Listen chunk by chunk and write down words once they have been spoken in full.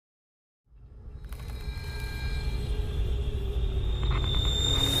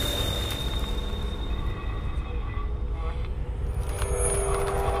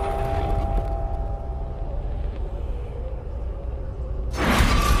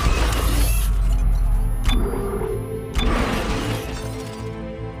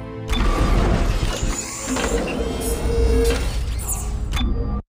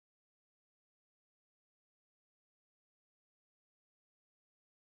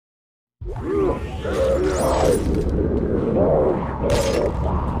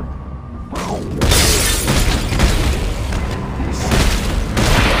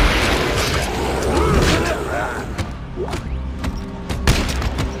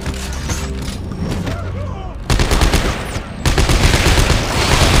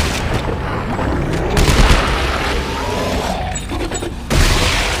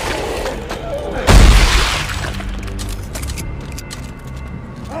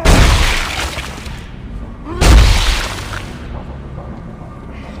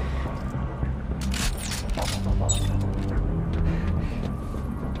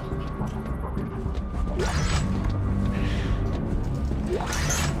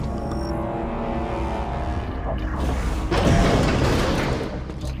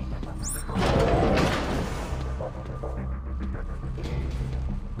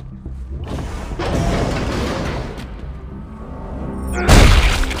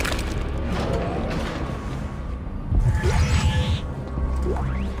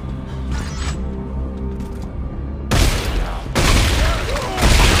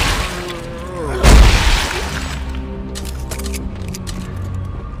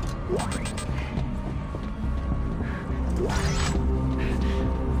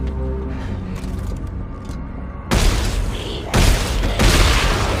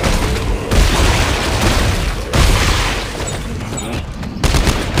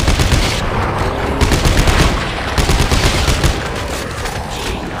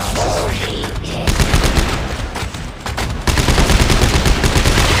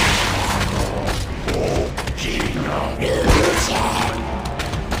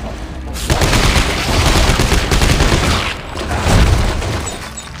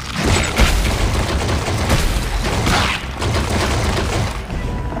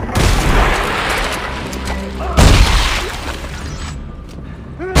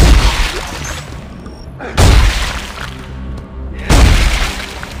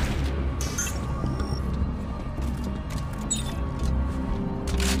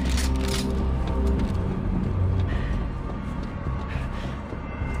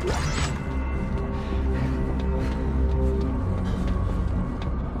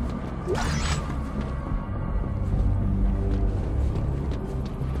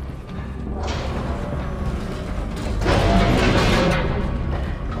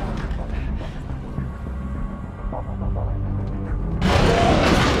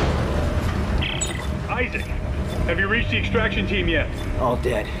Have you reached the extraction team yet? All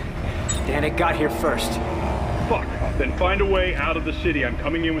dead. Danik got here first. Fuck. Then find a way out of the city. I'm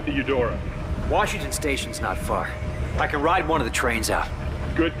coming in with the Eudora. Washington Station's not far. I can ride one of the trains out.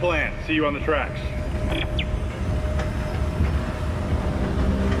 Good plan. See you on the tracks.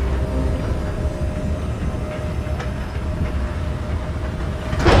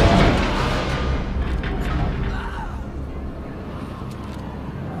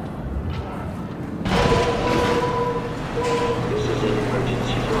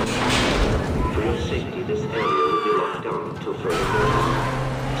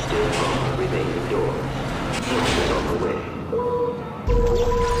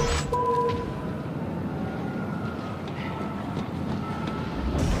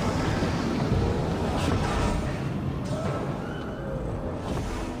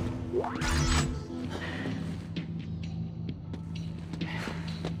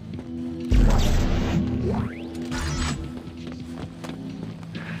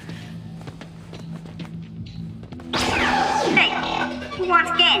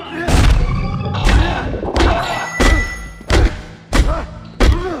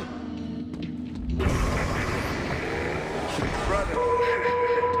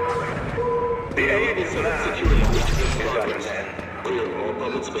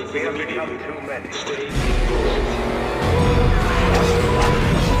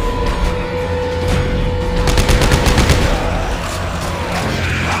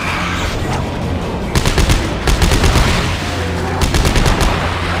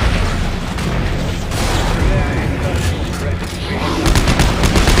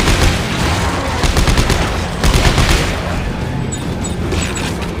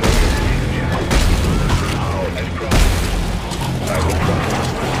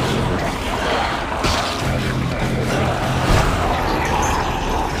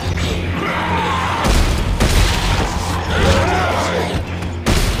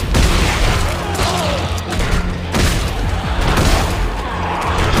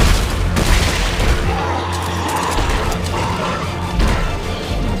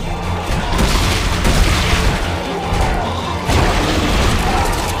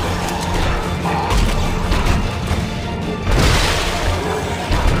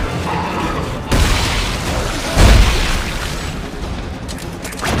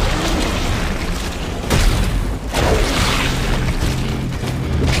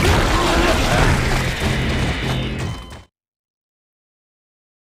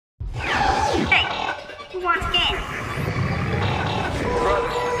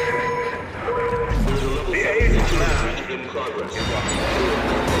 In progress.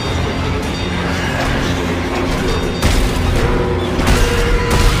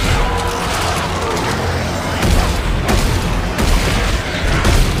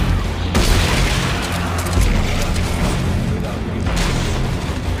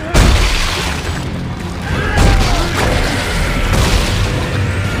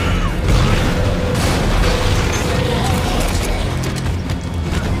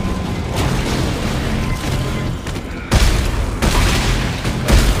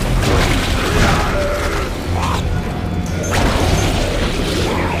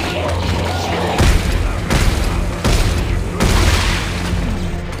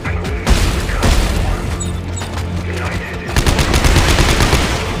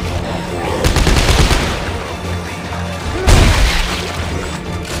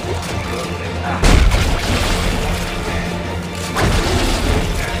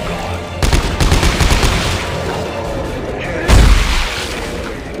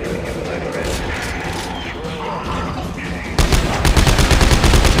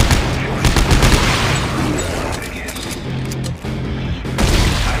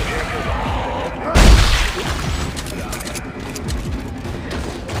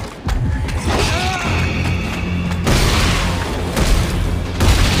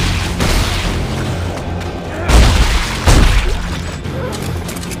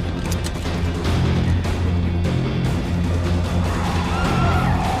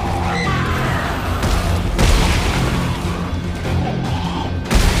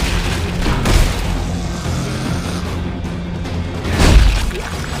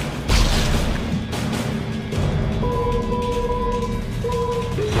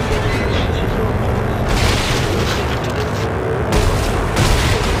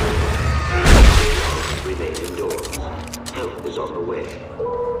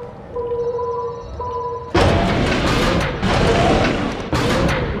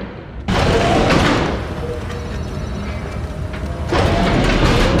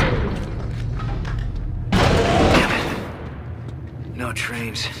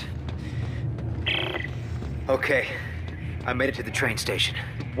 Trains. Okay, I made it to the train station.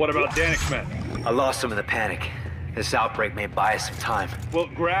 What about Danik's men? I lost some in the panic. This outbreak may buy us some time. Well,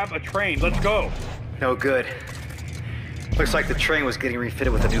 grab a train. Let's go. No good. Looks like the train was getting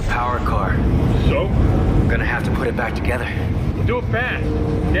refitted with a new power car. So? I'm gonna have to put it back together. We'll do it fast.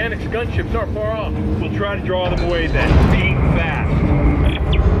 Danik's gunships aren't far off. We'll try to draw them away then. Be fast.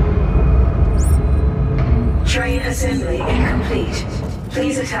 Train assembly incomplete.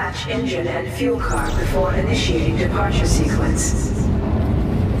 Please attach engine and fuel car before initiating departure sequence.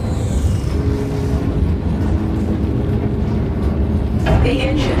 The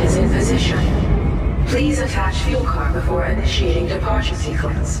engine is in position. Please attach fuel car before initiating departure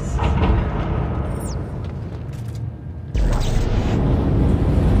sequence.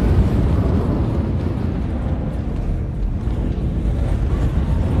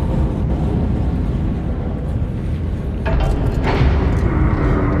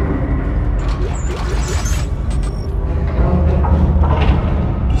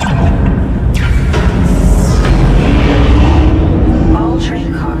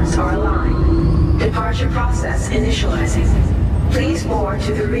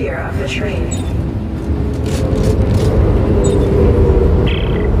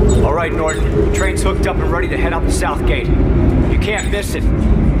 To head out the south gate. You can't miss it.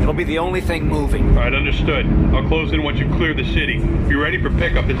 It'll be the only thing moving. All right, understood. I'll close in once you clear the city. Be ready for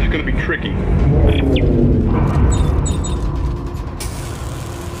pickup. This is going to be tricky.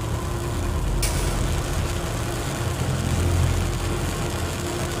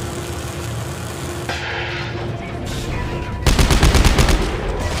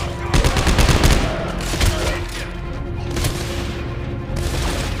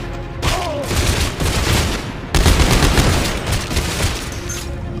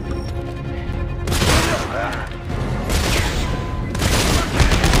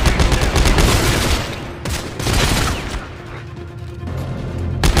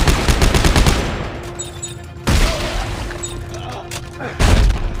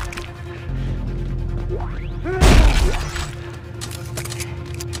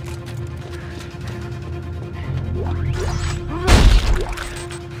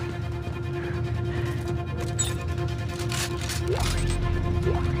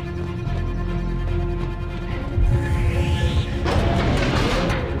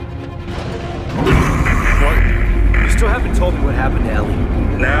 told me what happened to Ellie.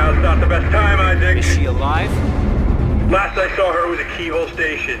 Now's not the best time, Isaac. Is she alive? Last I saw her was at Keyhole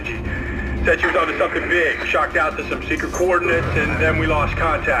Station. She said she was onto something big, shocked out to some secret coordinates, and then we lost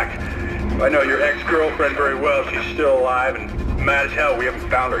contact. I know your ex-girlfriend very well. She's still alive and mad as hell we haven't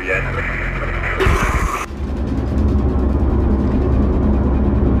found her yet.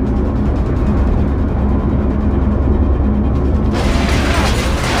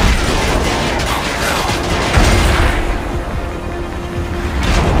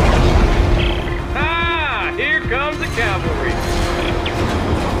 Ah! Here comes the cavalry.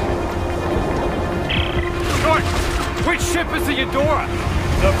 Short! Which ship is the Eudora?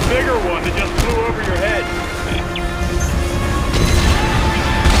 The bigger one that just flew over your head.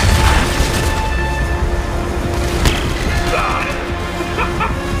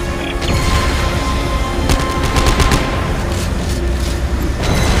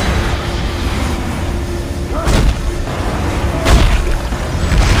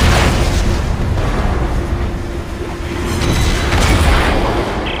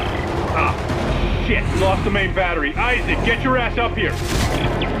 Shit, lost the main battery. Isaac, get your ass up here.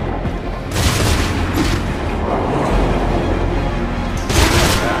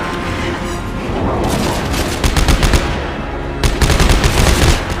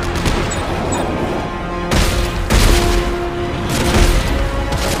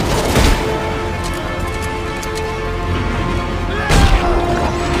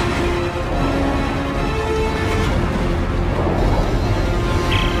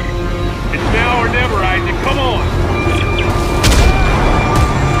 Come on!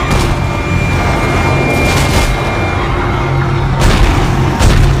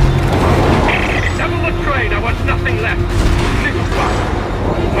 Double the train, I want nothing left. Single spot.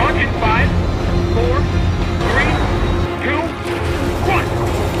 Mark in 5, 4, 3, 2, 1.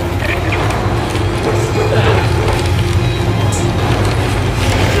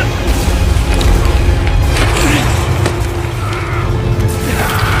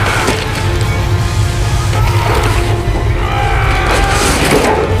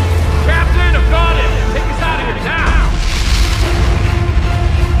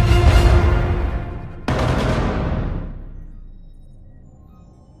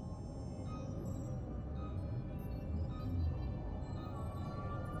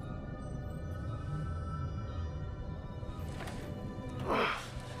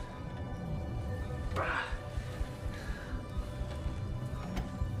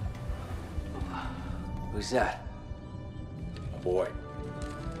 Who's that? A boy.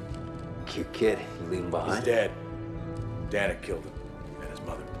 Cute kid. You leave him behind? He's dead. Dana killed him. And his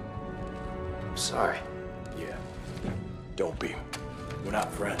mother. I'm sorry. Yeah. Don't be. We're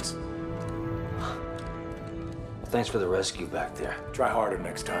not friends. Well, thanks for the rescue back there. Try harder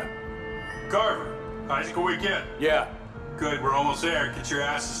next time. Carver, Isaac a week in. Yeah. Good, we're almost there. Get your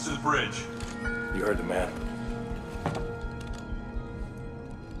asses to the bridge. You heard the man.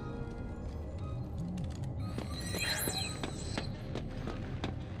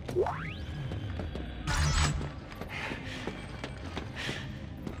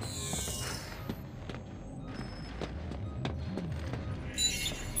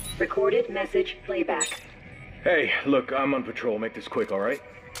 Recorded message playback. Hey, look, I'm on patrol. Make this quick, all right?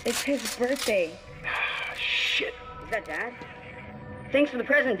 It's his birthday. Shit. Is that Dad? Thanks for the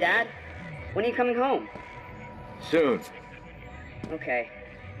present, Dad. When are you coming home? Soon. Okay.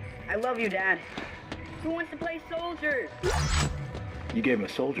 I love you, Dad. Who wants to play soldiers? You gave him a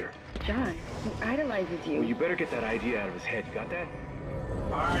soldier. John, he idolizes you. Well, you better get that idea out of his head. You got that? All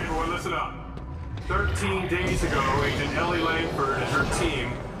right, everyone, listen up. 13 days ago, Agent Ellie Langford and her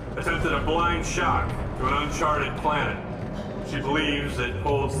team attempted a blind shot to an uncharted planet. She believes it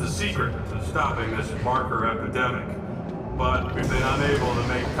holds the secret to stopping this marker epidemic, but we've been unable to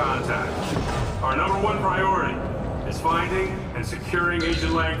make contact. Our number one priority is finding and securing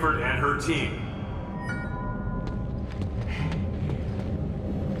Agent Langford and her team.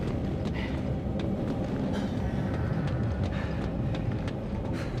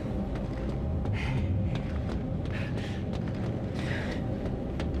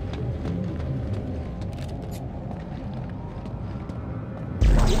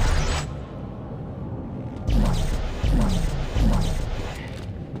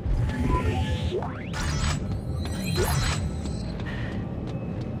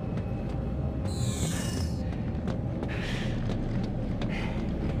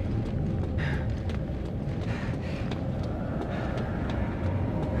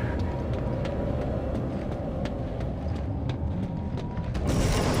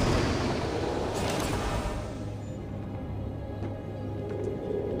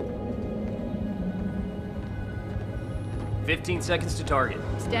 "15 seconds to target."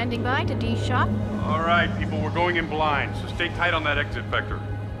 Standing by to D-shop. All right, people, we're going in blind, so stay tight on that exit vector.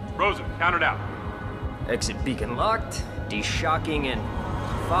 Rosen, count it out. Exit beacon locked. D-shocking in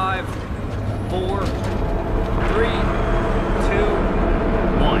 5, 4, 3, 2, 1.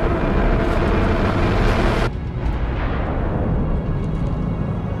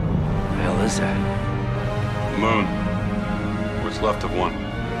 What the hell is that? Moon. What's left of one.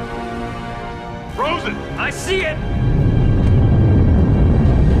 Frozen! I see it!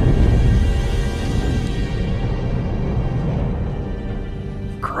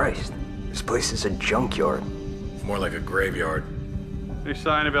 Christ, this place is a junkyard. More like a graveyard. Any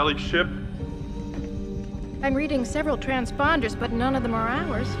sign of Ellie's ship? I'm reading several transponders, but none of them are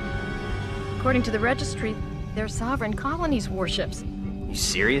ours. According to the registry, they're sovereign colonies' warships. You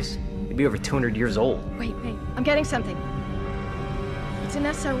serious? They'd be over 200 years old. Wait, I'm getting something. It's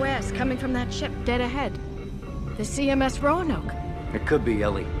an SOS coming from that ship dead ahead. The CMS Roanoke. It could be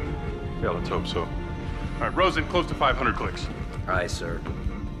Ellie. Yeah, let's hope so. All right, Rosen, close to 500 clicks. Aye, sir.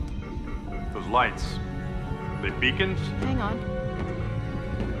 Those lights, are they beacons? Hang on.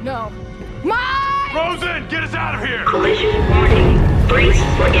 No. Mine! Rosen, get us out of here! Collision warning. Brace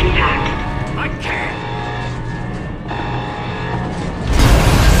for impact. I can't!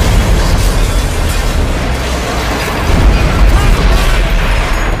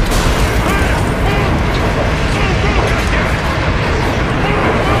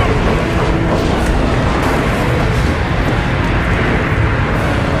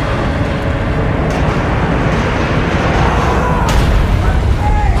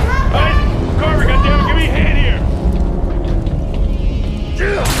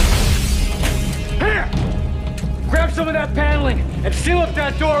 And seal up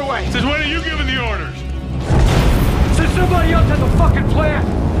that doorway! Since when are you giving the orders? Since somebody else has a fucking plan!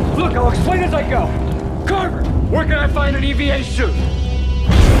 Look, I'll explain as I go. Carver, where can I find an EVA suit?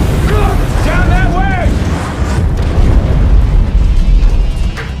 Carver, down that way!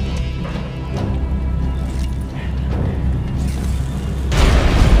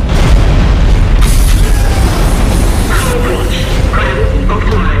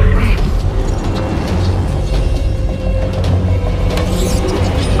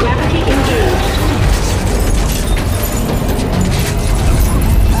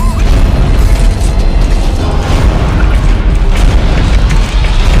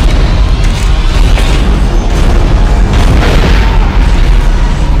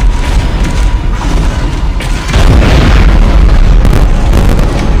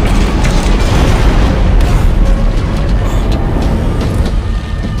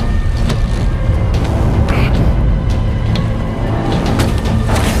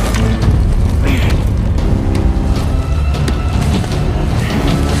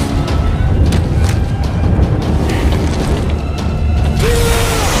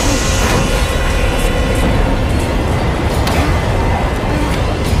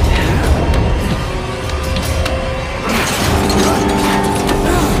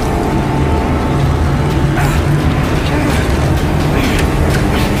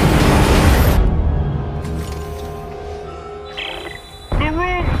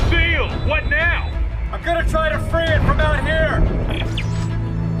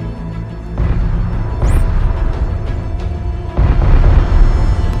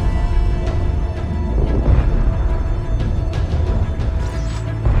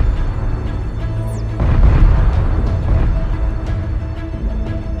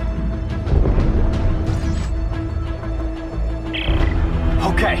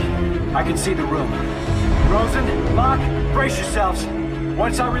 I can see the room. Rosen, Locke, brace yourselves.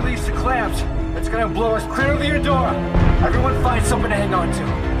 Once I release the clamps, it's gonna blow us clear of the Eudora. Everyone find something to hang on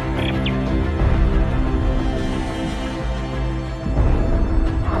to.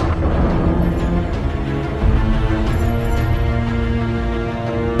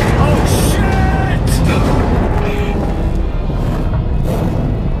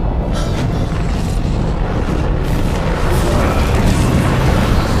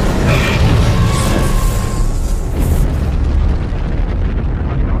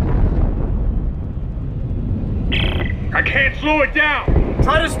 Slow it down!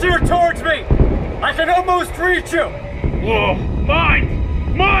 Try to steer towards me! I can almost reach you! Whoa!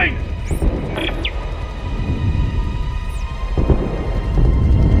 Mine! Mine!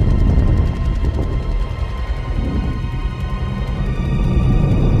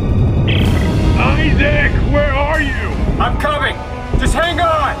 Isaac, where are you? I'm coming! Just hang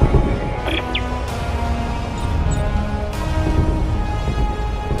on!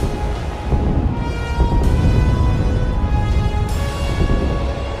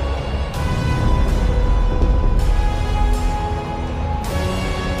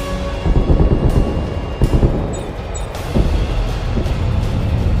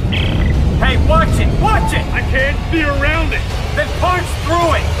 Hey, watch it! Watch it! I can't see around it. Then punch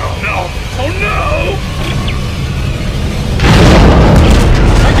through it! Oh no! Oh no!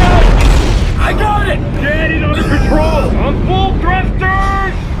 I got it! Dad is under control! On full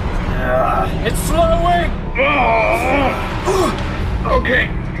thrusters! It's slowing! Okay.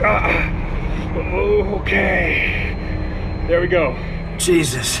 Okay. There we go.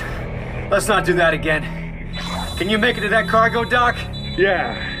 Jesus. Let's not do that again. Can you make it to that cargo dock?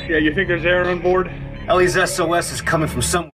 Yeah, you think there's air on board? Ellie's SOS is coming from somewhere.